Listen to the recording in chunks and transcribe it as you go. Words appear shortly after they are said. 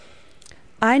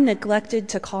I neglected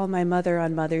to call my mother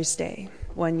on Mother's Day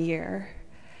one year.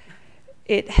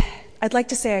 I'd like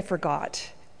to say I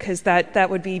forgot, because that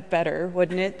would be better,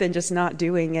 wouldn't it, than just not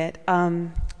doing it.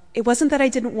 It wasn't that I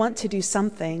didn't want to do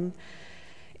something.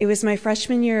 It was my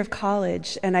freshman year of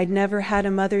college, and I'd never had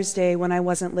a Mother's Day when I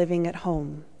wasn't living at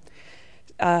home.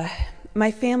 My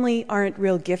family aren't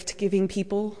real gift-giving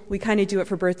people. We kind of do it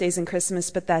for birthdays and Christmas,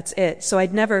 but that's it. So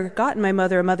I'd never gotten my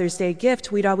mother a Mother's Day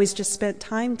gift. We'd always just spent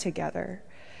time together.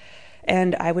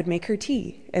 And I would make her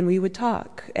tea, and we would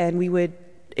talk, and we would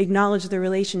acknowledge the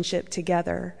relationship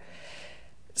together.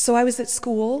 So I was at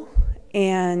school,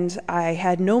 and I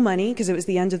had no money because it was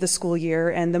the end of the school year,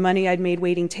 and the money I'd made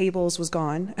waiting tables was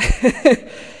gone.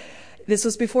 This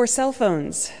was before cell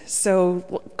phones,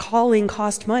 so calling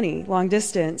cost money, long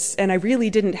distance, and I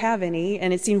really didn't have any,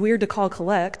 and it seemed weird to call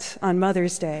collect on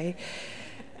Mother's Day.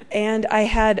 And I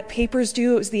had papers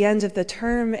due. It was the end of the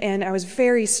term, and I was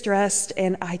very stressed,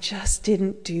 and I just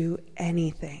didn't do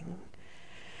anything.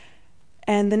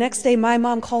 And the next day, my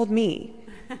mom called me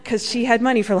because she had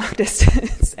money for long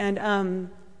distance, and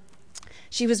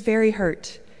she was very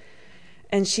hurt.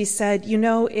 And she said,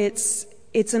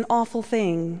 it's an awful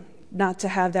thing not to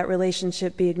have that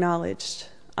relationship be acknowledged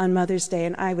on Mother's Day.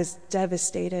 And I was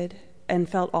devastated and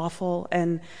felt awful.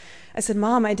 And I said,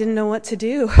 Mom, I didn't know what to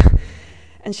do.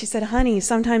 And she said, honey,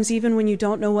 sometimes even when you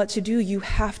don't know what to do, you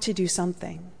have to do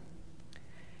something.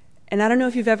 And I don't know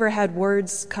if you've ever had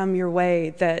words come your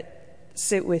way that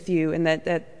sit with you and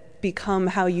that become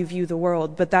how you view the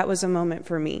world, but that was a moment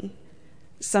for me.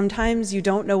 Sometimes you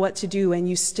don't know what to do and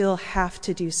you still have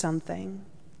to do something.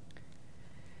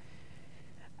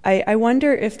 I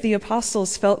wonder if the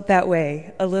apostles felt that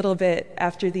way a little bit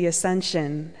after the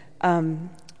ascension.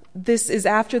 This is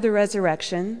after the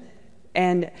resurrection,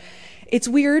 and it's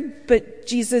weird, but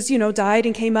Jesus, died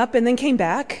and came up and then came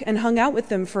back and hung out with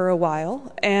them for a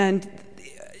while, and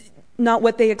not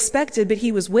what they expected, but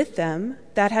he was with them.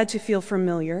 That had to feel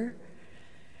familiar.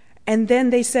 And then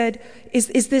they said,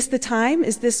 is this the time?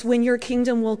 Is this when your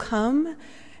kingdom will come?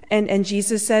 And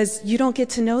Jesus says, you don't get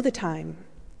to know the time.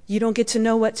 You don't get to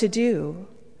know what to do,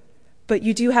 but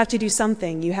you do have to do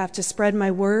something. You have to spread my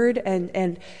word,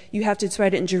 and you have to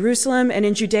spread it in Jerusalem and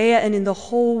in Judea and in the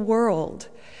whole world.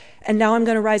 And now I'm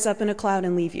going to rise up in a cloud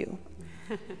and leave you.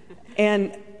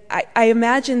 And I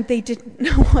imagine they didn't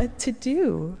know what to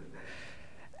do.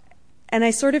 And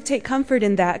I sort of take comfort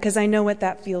in that because I know what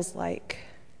that feels like.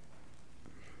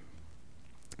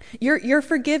 You're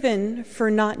forgiven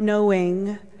for not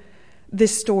knowing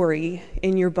this story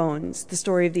in your bones, the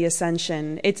story of the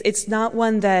ascension. It's not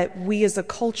one that we as a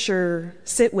culture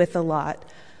sit with a lot.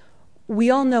 We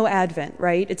all know Advent,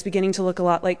 right? It's beginning to look a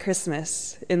lot like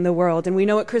Christmas in the world. And we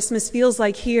know what Christmas feels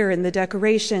like here in the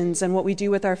decorations and what we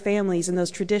do with our families and those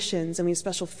traditions. And we have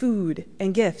special food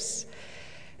and gifts.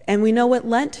 And we know what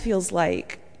Lent feels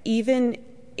like. Even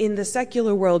in the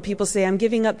secular world, people say, I'm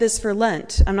giving up this for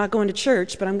Lent. I'm not going to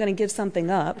church, but I'm going to give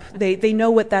something up. They know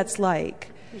what that's like.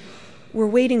 We're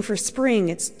waiting for spring.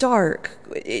 It's dark.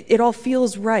 It all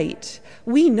feels right.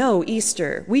 We know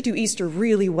Easter. We do Easter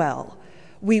really well.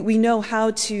 We know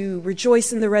how to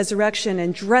rejoice in the resurrection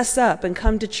and dress up and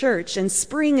come to church. And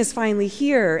spring is finally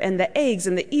here, and the eggs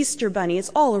and the Easter bunny,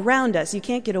 it's all around us. You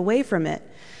can't get away from it.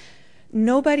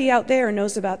 Nobody out there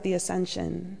knows about the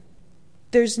ascension.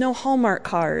 There's no Hallmark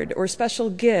card or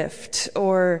special gift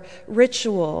or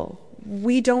ritual.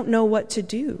 We don't know what to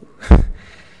do.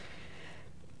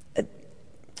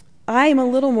 I am a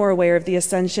little more aware of the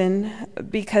ascension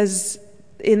because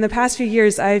in the past few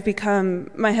years I've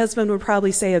become, my husband would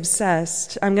probably say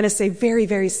obsessed. I'm going to say very,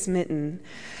 very smitten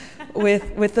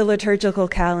with the liturgical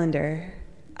calendar.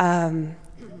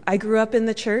 I grew up in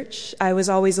the church. I was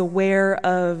always aware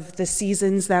of the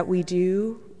seasons that we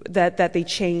do, that they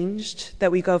changed,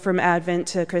 that we go from Advent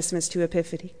to Christmas to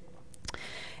Epiphany.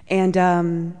 And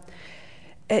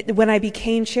when I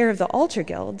became chair of the Altar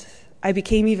Guild, I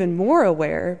became even more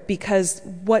aware because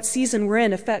what season we're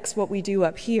in affects what we do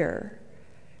up here.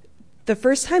 The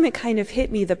first time it kind of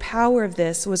hit me, the power of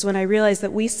this, was when I realized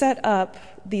that we set up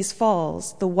these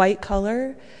falls, the white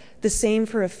color, the same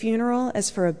for a funeral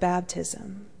as for a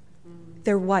baptism.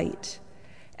 They're white.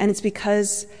 And it's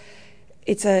because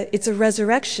it's a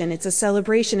resurrection, it's a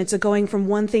celebration, it's a going from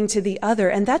one thing to the other.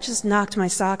 And that just knocked my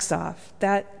socks off.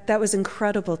 That was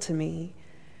incredible to me.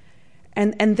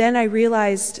 And then I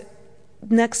realized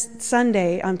next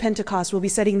Sunday on Pentecost, we'll be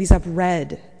setting these up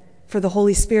red for the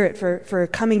Holy Spirit, for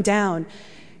coming down.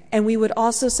 And we would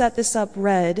also set this up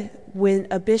red when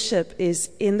a bishop is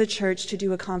in the church to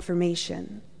do a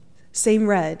confirmation. Same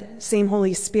red, same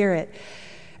Holy Spirit.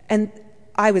 And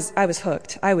I was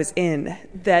hooked. I was in.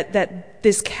 That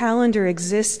this calendar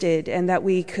existed and that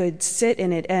we could sit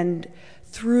in it and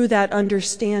through that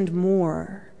understand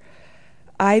more.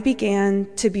 I began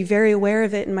to be very aware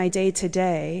of it in my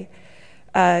day-to-day.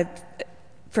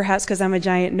 Perhaps because I'm a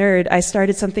giant nerd, I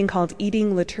started something called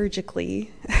Eating Liturgically.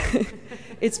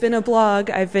 It's been a blog.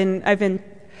 I've been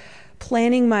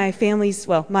planning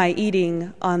my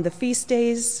eating on the feast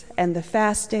days and the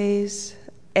fast days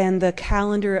and the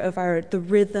calendar of the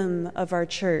rhythm of our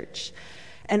church.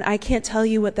 And I can't tell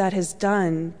you what that has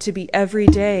done to be every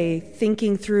day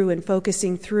thinking through and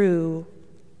focusing through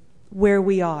where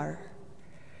we are.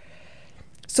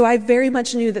 So I very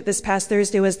much knew that this past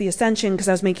Thursday was the Ascension because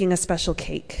I was making a special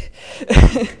cake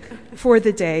for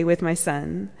the day with my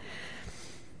son.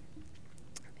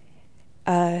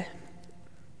 Kai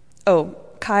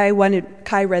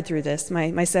read through this,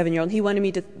 my 7-year-old. He wanted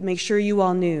me to make sure you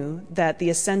all knew that the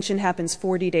Ascension happens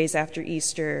 40 days after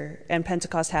Easter and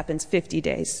Pentecost happens 50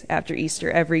 days after Easter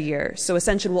every year. So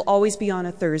Ascension will always be on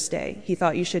a Thursday. He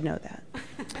thought you should know that.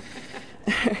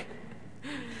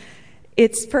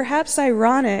 It's perhaps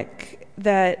ironic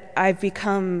that I've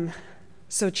become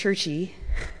so churchy,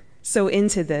 so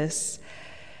into this,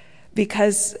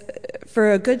 because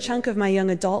for a good chunk of my young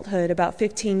adulthood, about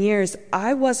 15 years,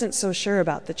 I wasn't so sure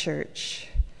about the church.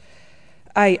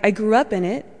 I grew up in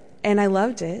it, and I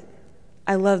loved it.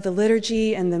 I loved the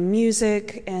liturgy and the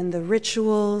music and the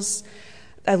rituals.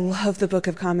 I love the Book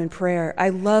of Common Prayer. I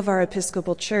love our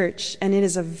Episcopal Church, and it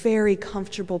is a very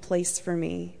comfortable place for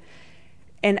me.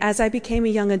 And as I became a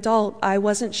young adult, I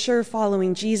wasn't sure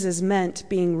following Jesus meant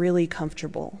being really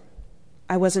comfortable.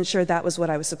 I wasn't sure that was what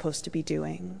I was supposed to be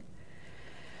doing.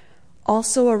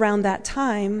 Also around that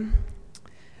time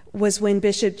was when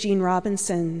Bishop Gene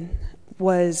Robinson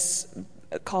was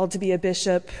called to be a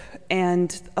bishop,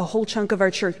 and a whole chunk of our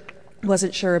church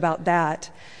wasn't sure about that.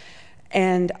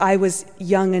 And I was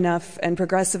young enough and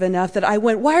progressive enough that I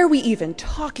went, why are we even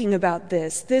talking about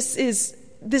this? This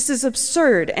is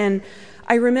absurd. And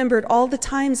I remembered all the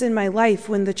times in my life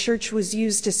when the church was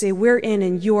used to say, we're in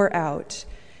and you're out.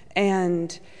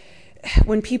 And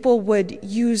when people would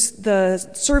use the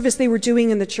service they were doing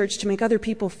in the church to make other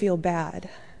people feel bad.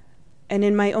 And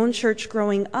in my own church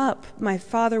growing up, my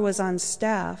father was on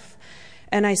staff,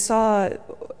 and I saw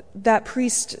that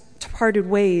priest parted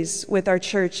ways with our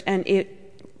church, and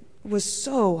it was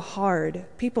so hard.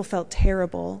 People felt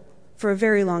terrible for a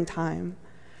very long time,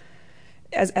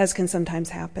 as can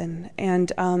sometimes happen.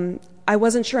 And I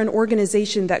wasn't sure an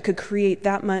organization that could create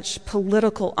that much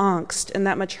political angst and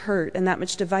that much hurt and that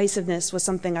much divisiveness was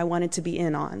something I wanted to be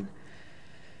in on.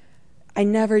 I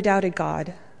never doubted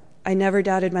God. I never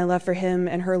doubted my love for him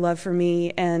and her love for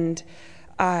me, and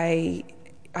I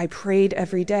prayed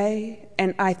every day,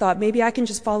 and I thought maybe I can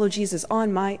just follow Jesus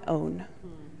on my own.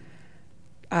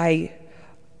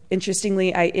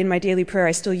 Interestingly, in my daily prayer,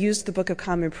 I still used the Book of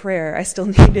Common Prayer. I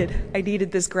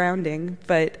needed this grounding,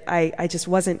 but I just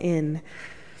wasn't in.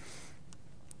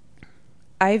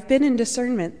 I've been in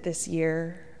discernment this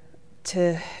year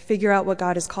to figure out what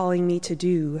God is calling me to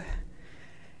do.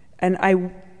 And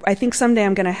I think someday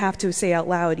I'm going to have to say out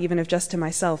loud, even if just to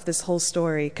myself, this whole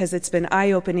story, because it's been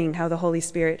eye-opening how the Holy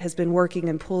Spirit has been working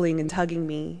and pulling and tugging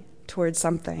me towards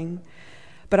something.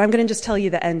 But I'm going to just tell you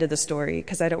the end of the story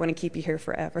because I don't want to keep you here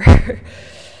forever.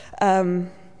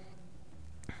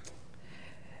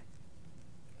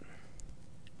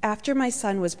 After my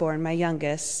son was born, my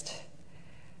youngest,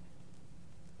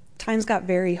 times got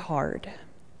very hard.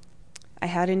 I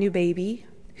had a new baby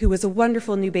who was a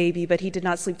wonderful new baby, but he did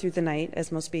not sleep through the night,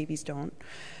 as most babies don't.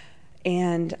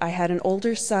 And I had an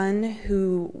older son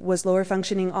who was lower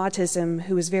functioning autism,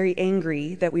 who was very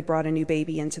angry that we brought a new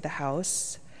baby into the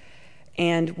house.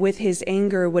 And with his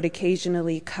anger would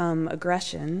occasionally come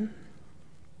aggression.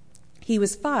 He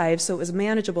was 5, so it was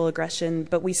manageable aggression,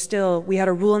 but we had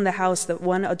a rule in the house that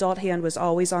one adult hand was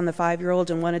always on the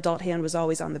 5-year-old and one adult hand was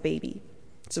always on the baby,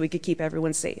 so we could keep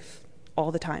everyone safe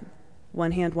all the time.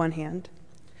 One hand.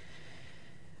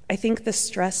 I think the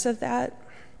stress of that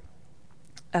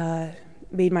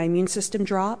made my immune system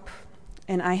drop,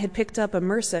 and I had picked up a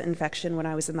MRSA infection when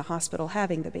I was in the hospital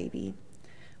having the baby.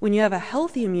 When you have a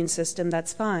healthy immune system,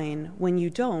 that's fine. When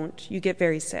you don't, you get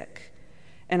very sick.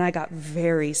 And I got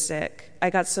very sick.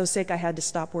 I got so sick I had to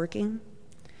stop working.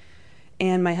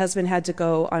 And my husband had to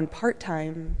go on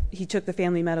part-time. He took the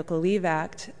Family Medical Leave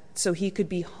Act so he could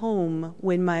be home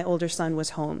when my older son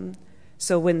was home.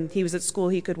 So when he was at school,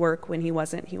 he could work. When he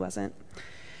wasn't, he wasn't.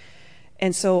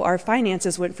 And so our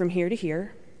finances went from here to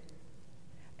here.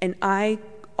 And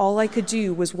all I could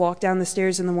do was walk down the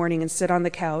stairs in the morning and sit on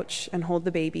the couch and hold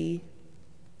the baby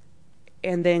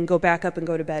and then go back up and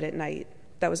go to bed at night.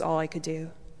 That was all I could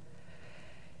do.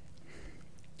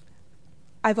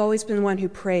 I've always been one who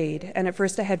prayed, and at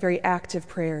first I had very active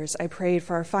prayers. I prayed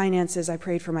for our finances, I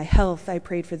prayed for my health, I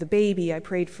prayed for the baby, I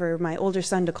prayed for my older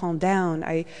son to calm down.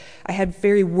 I had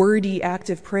very wordy,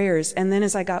 active prayers, and then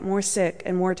as I got more sick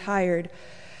and more tired,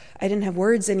 I didn't have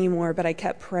words anymore, but I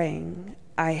kept praying.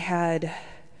 I had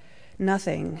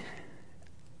nothing.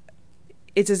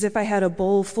 It's as if I had a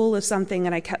bowl full of something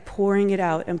and I kept pouring it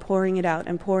out and pouring it out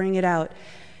and pouring it out.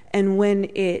 And when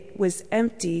it was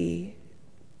empty,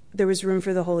 there was room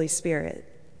for the Holy Spirit.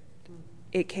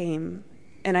 It came,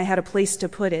 and I had a place to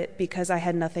put it because I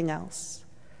had nothing else.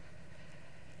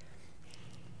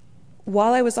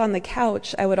 While I was on the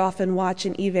couch, I would often watch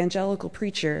an evangelical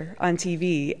preacher on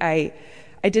TV. I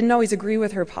didn't always agree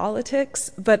with her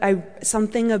politics, but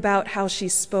something about how she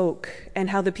spoke and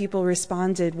how the people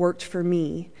responded worked for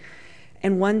me.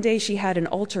 And one day she had an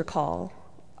altar call.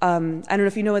 I don't know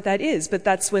if you know what that is, but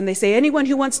that's when they say, anyone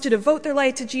who wants to devote their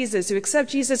life to Jesus, who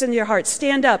accept Jesus into your heart,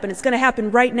 stand up, and it's going to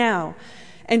happen right now.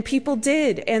 And people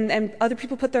did, and other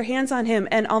people put their hands on him,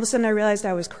 and all of a sudden I realized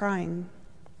I was crying.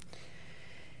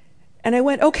 And I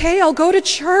went, okay, I'll go to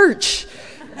church.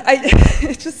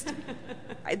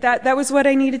 That was what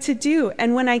I needed to do.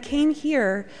 And when I came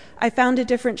here, I found a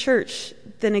different church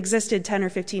than existed 10 or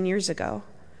 15 years ago.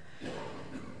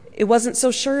 It wasn't so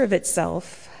sure of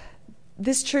itself.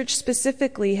 This church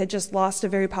specifically had just lost a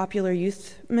very popular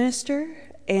youth minister,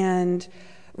 and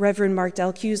Reverend Mark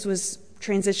Delcuse was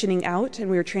transitioning out, and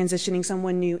we were transitioning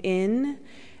someone new in,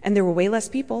 and there were way less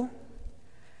people.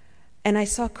 And I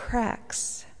saw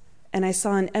cracks, and I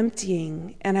saw an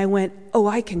emptying, and I went, oh,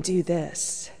 I can do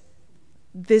this.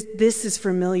 This is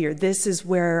familiar. This is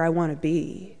where I want to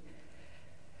be.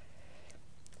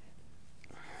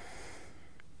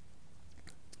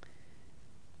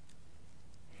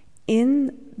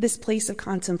 In this place of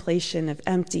contemplation, of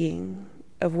emptying,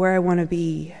 of where I want to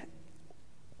be,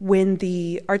 when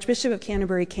the Archbishop of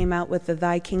Canterbury came out with the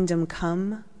Thy Kingdom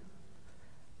Come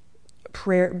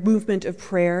movement of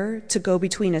prayer to go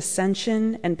between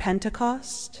Ascension and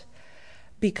Pentecost,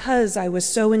 because I was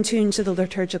so in tune to the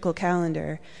liturgical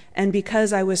calendar, and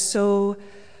because I was so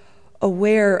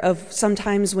aware of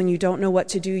sometimes when you don't know what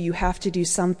to do, you have to do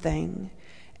something,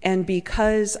 and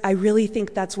because I really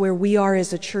think that's where we are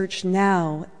as a church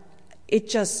now, it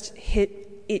just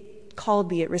it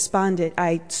called me, it responded.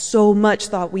 I so much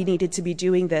thought we needed to be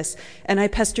doing this, and I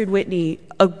pestered Whitney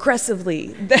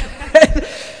aggressively.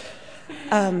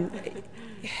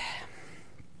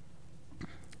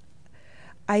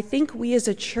 I think we as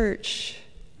a church,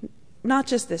 not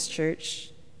just this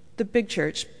church, the big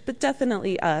church, but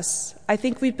definitely us, I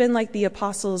think we've been like the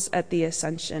apostles at the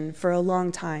Ascension for a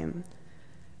long time.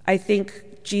 I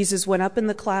think Jesus went up in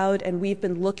the cloud and we've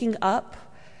been looking up,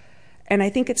 and I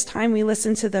think it's time we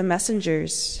listen to the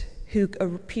messengers who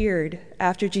appeared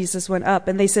after Jesus went up,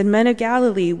 and they said, Men of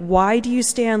Galilee, why do you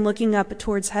stand looking up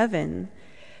towards heaven?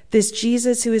 This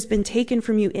Jesus who has been taken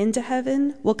from you into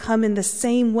heaven will come in the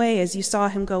same way as you saw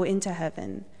him go into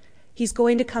heaven. He's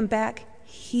going to come back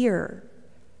here.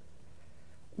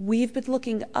 We've been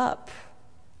looking up,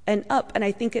 and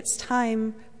I think it's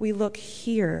time we look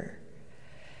here.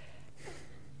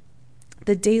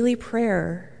 The daily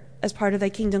prayer as part of Thy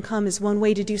Kingdom Come is one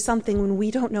way to do something when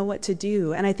we don't know what to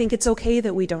do, and I think it's okay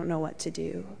that we don't know what to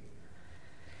do.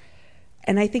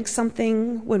 And I think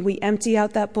something when we empty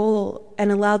out that bowl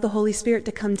and allow the Holy Spirit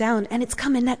to come down, and it's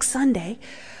coming next Sunday,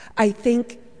 I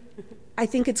think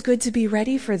it's good to be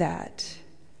ready for that.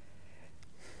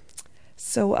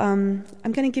 So I'm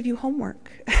going to give you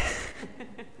homework.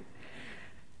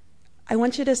 I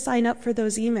want you to sign up for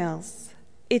those emails.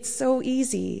 It's so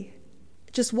easy.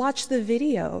 Just watch the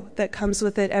video that comes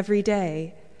with it every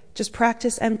day. Just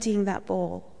practice emptying that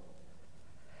bowl.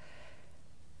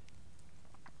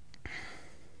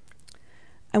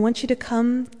 I want you to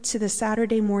come to the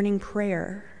Saturday morning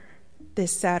prayer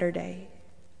this Saturday.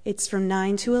 It's from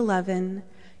 9 to 11.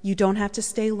 You don't have to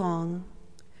stay long.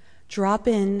 Drop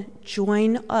in,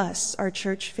 join us, our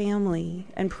church family,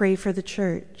 and pray for the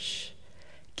church.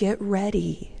 Get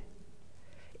ready.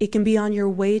 It can be on your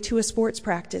way to a sports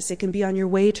practice. It can be on your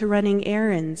way to running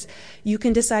errands. You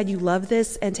can decide you love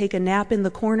this and take a nap in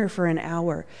the corner for an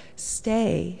hour.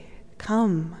 Stay.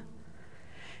 Come.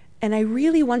 And I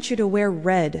really want you to wear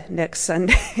red next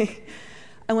Sunday.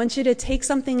 I want you to take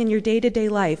something in your day-to-day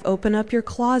life, open up your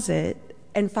closet,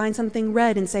 and find something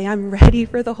red and say, I'm ready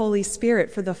for the Holy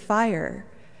Spirit, for the fire.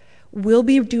 We'll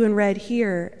be doing red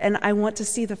here, and I want to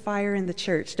see the fire in the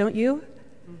church. Don't you?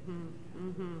 Mm-hmm.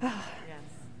 Mm-hmm. Yes.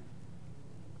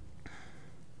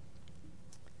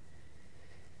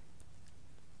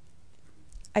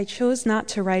 I chose not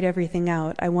to write everything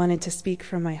out. I wanted to speak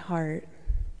from my heart.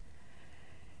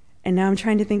 And now I'm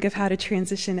trying to think of how to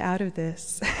transition out of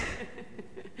this.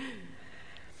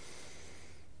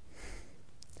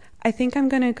 I think I'm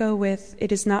going to go with,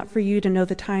 it is not for you to know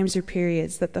the times or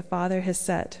periods that the Father has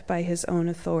set by his own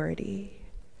authority.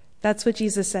 That's what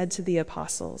Jesus said to the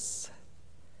apostles.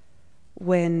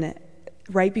 When,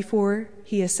 right before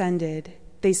he ascended,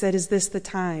 they said, is this the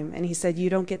time? And he said,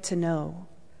 you don't get to know.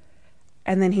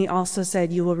 And then he also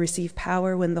said, you will receive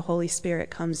power when the Holy Spirit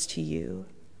comes to you.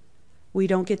 We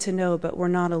don't get to know, but we're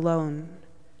not alone.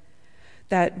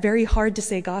 That very hard to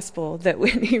say gospel that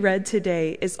Whitney read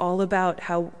today is all about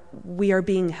how we are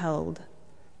being held.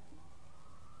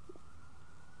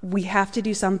 We have to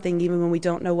do something even when we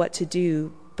don't know what to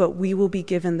do, but we will be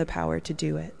given the power to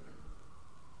do it.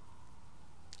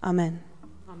 Amen.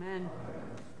 Amen.